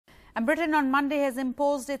And Britain on Monday has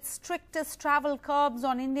imposed its strictest travel curbs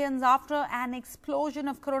on Indians after an explosion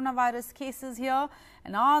of coronavirus cases here,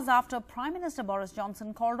 and hours after Prime Minister Boris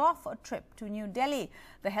Johnson called off a trip to New Delhi.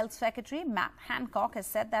 The Health Secretary, Matt Hancock, has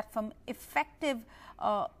said that effective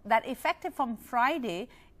from Friday,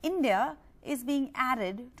 India is being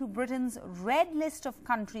added to Britain's red list of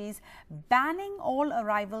countries banning all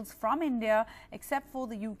arrivals from India except for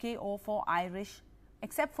the UK or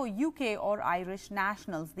UK or Irish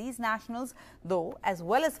nationals. These nationals, though, as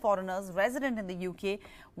well as foreigners resident in the UK,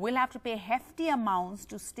 will have to pay hefty amounts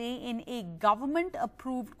to stay in a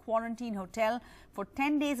government-approved quarantine hotel for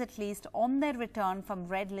 10 days at least on their return from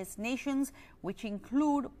red list nations, which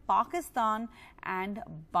include Pakistan and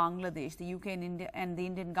Bangladesh. The UK and the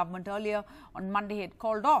Indian government earlier on Monday had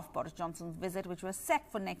called off Boris Johnson's visit, which was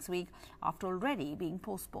set for next week after already being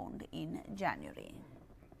postponed in January.